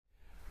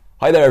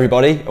Hi there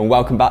everybody, and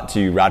welcome back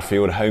to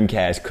Radfield Home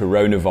Care's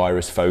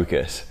Coronavirus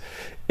Focus.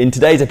 In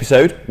today's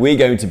episode, we're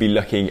going to be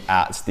looking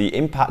at the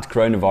impact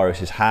coronavirus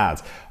has had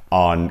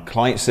on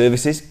client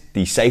services,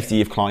 the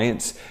safety of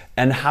clients,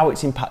 and how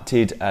it's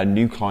impacted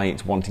new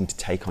clients wanting to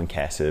take on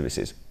care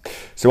services.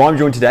 So I'm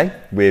joined today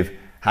with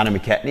Hannah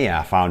McKechnie,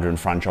 our founder and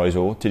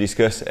franchisor, to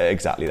discuss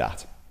exactly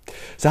that.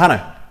 So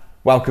Hannah,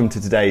 welcome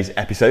to today's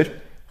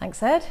episode.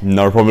 Thanks, Ed.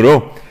 Not a problem at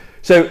all.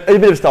 So a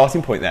bit of a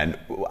starting point then,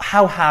 at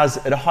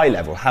a high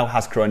level, how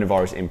has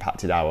coronavirus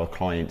impacted our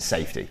client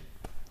safety?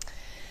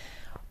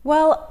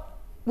 Well,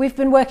 we've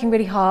been working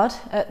really hard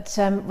at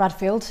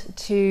Radfield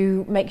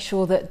to make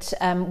sure that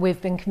we've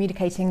been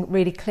communicating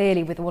really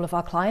clearly with all of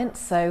our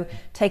clients. So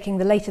taking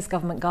the latest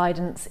government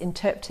guidance,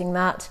 interpreting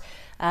that,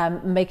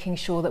 making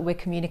sure that we're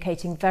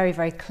communicating very,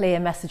 very clear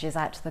messages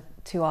out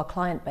to our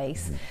client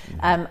base,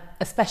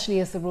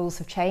 especially as the rules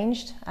have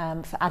changed.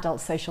 For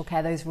adult social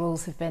care, those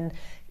rules have been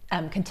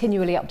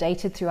continually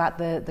updated throughout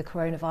the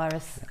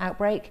coronavirus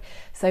outbreak.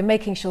 So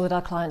making sure that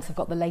our clients have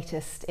got the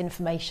latest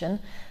information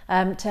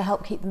to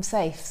help keep them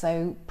safe.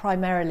 So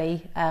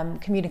primarily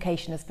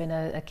communication has been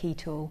a key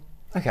tool.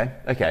 Okay.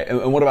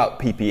 And what about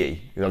PPE?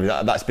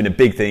 Because that's been a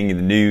big thing in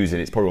the news,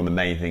 and it's probably one of the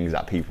main things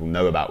that people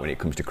know about when it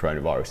comes to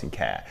coronavirus and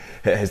care.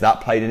 Has that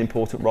played an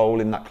important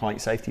role in that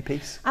client safety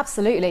piece?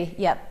 Absolutely,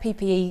 yeah.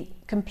 PPE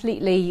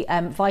completely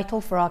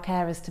vital for our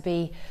carers to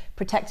be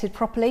protected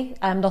properly,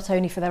 not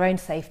only for their own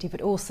safety but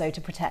also to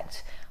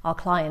protect our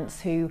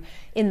clients, who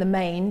in the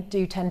main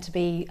do tend to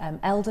be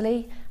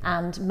elderly,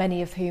 and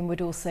many of whom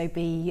would also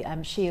be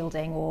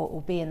shielding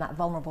or be in that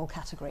vulnerable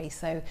category.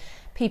 So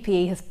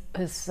PPE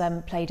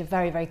has played a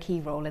very, very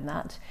key role in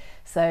that.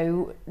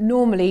 So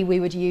normally we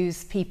would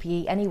use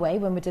PPE anyway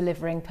when we're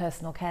delivering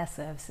personal care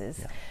services.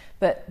 Yeah.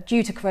 But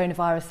due to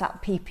coronavirus,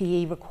 that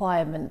PPE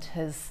requirement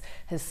has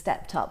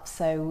stepped up.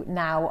 So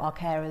now our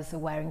carers are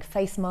wearing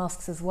face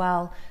masks as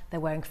well. They're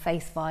wearing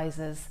face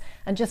visors,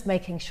 and just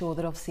making sure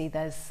that obviously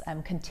there's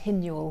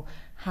continual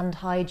hand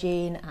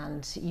hygiene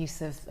and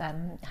use of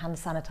hand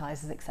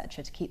sanitizers,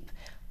 etc., to keep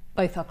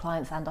both our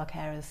clients and our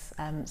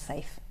carers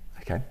safe.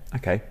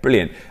 Okay,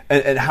 brilliant.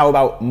 And how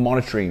about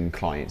monitoring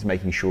clients,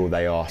 making sure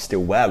they are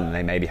still well and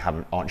they maybe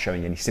aren't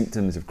showing any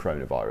symptoms of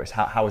coronavirus?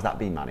 How has that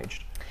been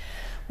managed?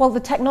 Well,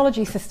 the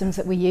technology systems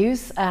that we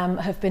use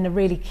have been a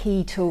really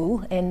key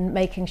tool in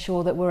making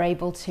sure that we're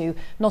able to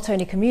not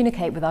only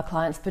communicate with our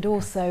clients but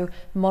also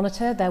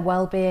monitor their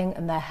well-being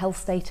and their health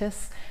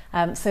status.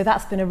 So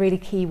that's been a really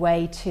key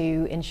way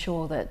to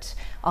ensure that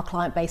our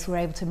client base, we're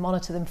able to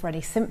monitor them for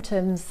any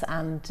symptoms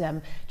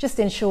and just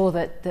ensure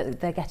that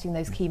they're getting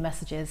those key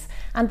messages,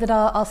 and that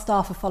our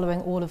staff are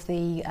following all of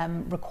the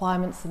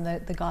requirements and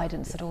the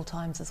guidance at all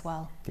times as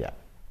well. Yeah,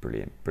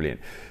 brilliant.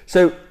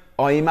 So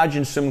I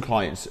imagine some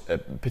clients,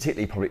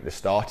 particularly probably at the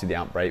start of the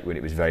outbreak when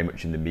it was very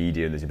much in the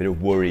media and there's a bit of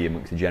worry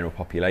amongst the general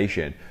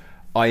population,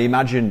 I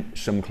imagine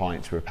some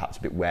clients were perhaps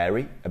a bit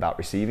wary about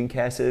receiving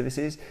care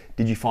services.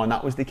 Did you find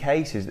that was the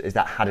case? Has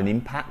that had an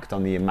impact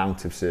on the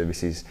amount of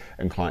services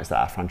and clients that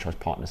our franchise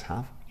partners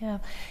have? Yeah,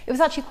 it was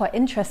actually quite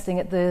interesting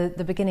at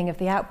the beginning of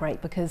the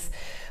outbreak, because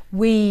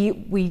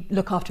we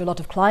look after a lot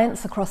of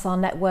clients across our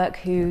network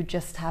who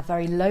just have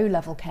very low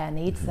level care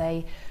needs.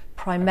 They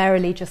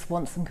primarily just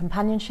want some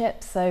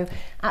companionship. So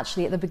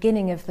actually at the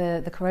beginning of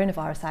the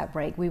coronavirus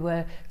outbreak, we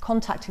were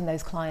contacting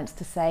those clients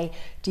to say,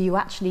 do you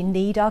actually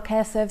need our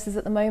care services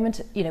at the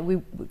moment? You know, we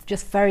were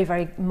just very,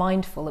 very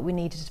mindful that we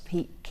needed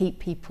to keep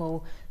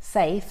people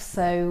safe.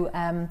 So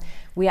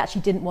we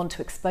actually didn't want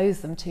to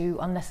expose them to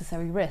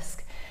unnecessary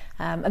risk.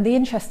 And the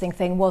interesting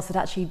thing was that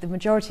actually the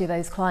majority of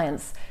those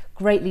clients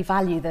greatly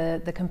value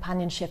the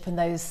companionship and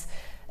those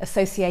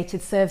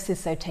associated services,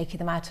 so taking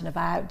them out and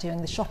about,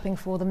 doing the shopping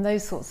for them,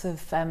 those sorts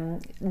of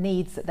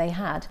needs that they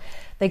had.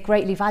 They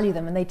greatly value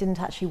them, and they didn't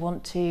actually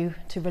want to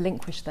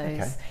relinquish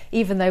those,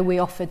 even though we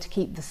offered to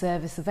keep the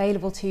service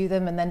available to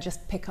them and then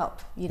just pick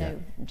up,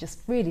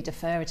 just really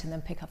defer it and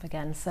then pick up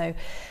again. So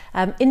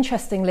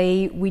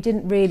interestingly, we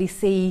didn't really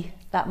see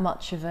that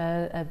much of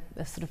a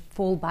sort of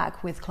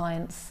fallback with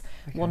clients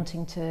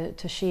wanting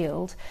to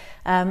shield.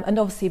 And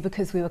obviously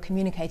because we were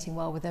communicating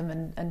well with them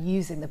and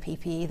using the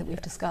PPE that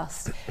we've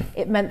discussed,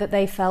 it meant that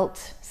they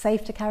felt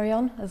safe to carry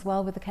on as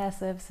well with the care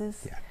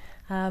services.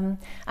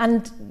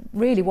 And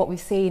really what we've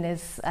seen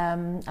is,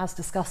 as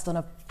discussed on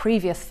a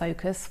previous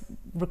focus,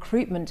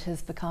 recruitment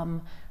has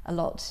become a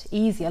lot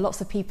easier.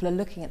 Lots of people are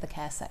looking at the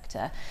care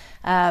sector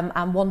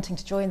and wanting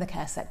to join the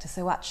care sector.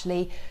 So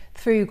actually,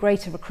 through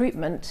greater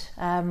recruitment,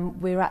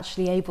 we're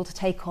actually able to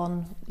take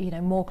on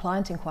more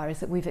client inquiries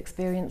that we've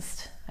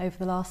experienced over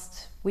the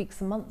last weeks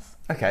and months.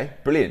 Okay,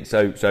 brilliant.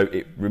 So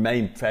it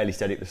remained fairly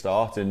steady at the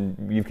start, and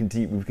we've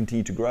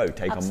continued to grow,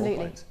 take on more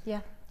clients.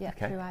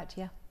 Throughout.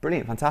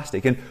 Brilliant,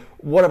 fantastic. And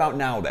what about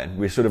now then?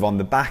 We're sort of on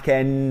the back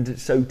end,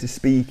 so to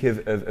speak,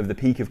 of the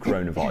peak of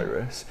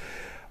coronavirus.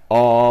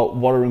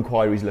 What are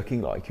inquiries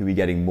looking like? Are we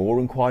getting more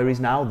inquiries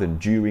now than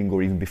during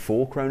or even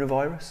before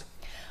coronavirus?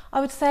 I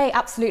would say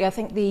absolutely. I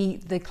think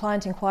the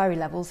client inquiry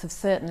levels have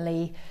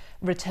certainly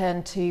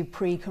return to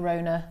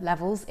pre-corona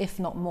levels, if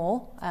not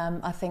more.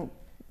 I think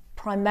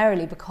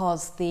primarily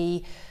because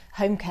the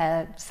home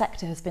care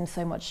sector has been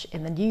so much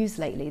in the news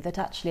lately that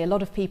actually a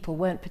lot of people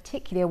weren't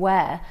particularly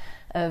aware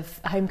of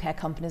home care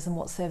companies and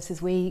what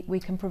services we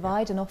can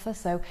provide and offer.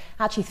 So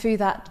actually through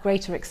that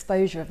greater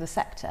exposure of the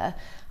sector,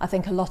 I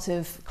think a lot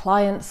of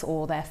clients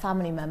or their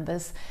family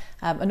members,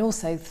 and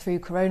also through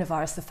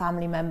coronavirus, the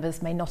family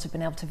members may not have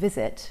been able to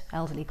visit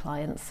elderly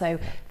clients. So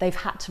they've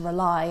had to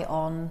rely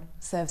on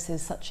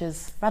services such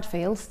as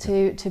Radfield's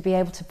to be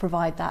able to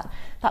provide that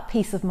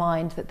peace of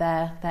mind that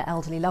their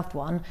elderly loved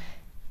one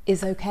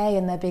is okay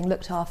and they're being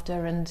looked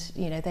after, and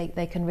you know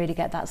they can really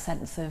get that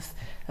sense of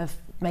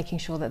making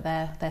sure that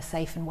they're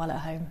safe and well at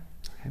home.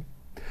 Okay.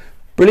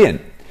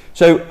 Brilliant.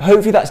 So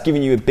hopefully that's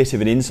given you a bit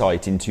of an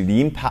insight into the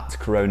impact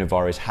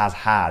coronavirus has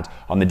had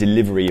on the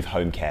delivery of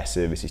home care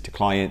services to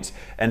clients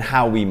and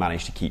how we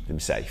manage to keep them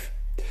safe.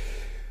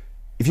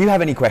 If you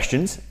have any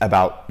questions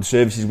about the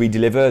services we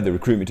deliver, the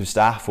recruitment of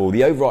staff, or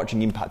the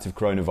overarching impact of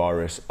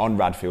coronavirus on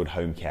Radfield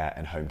Home Care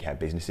and home care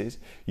businesses,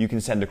 you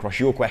can send across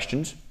your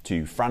questions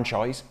to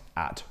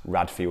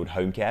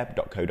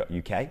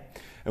franchise@radfieldhomecare.co.uk,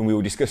 and we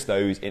will discuss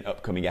those in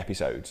upcoming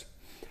episodes.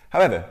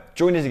 However,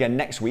 join us again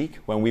next week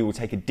when we will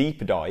take a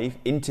deeper dive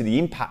into the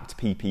impact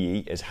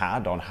PPE has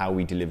had on how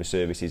we deliver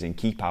services and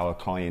keep our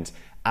clients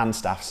and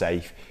staff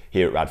safe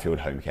here at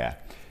Radfield Home Care.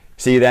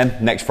 See you then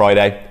next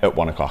Friday at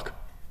 1 o'clock.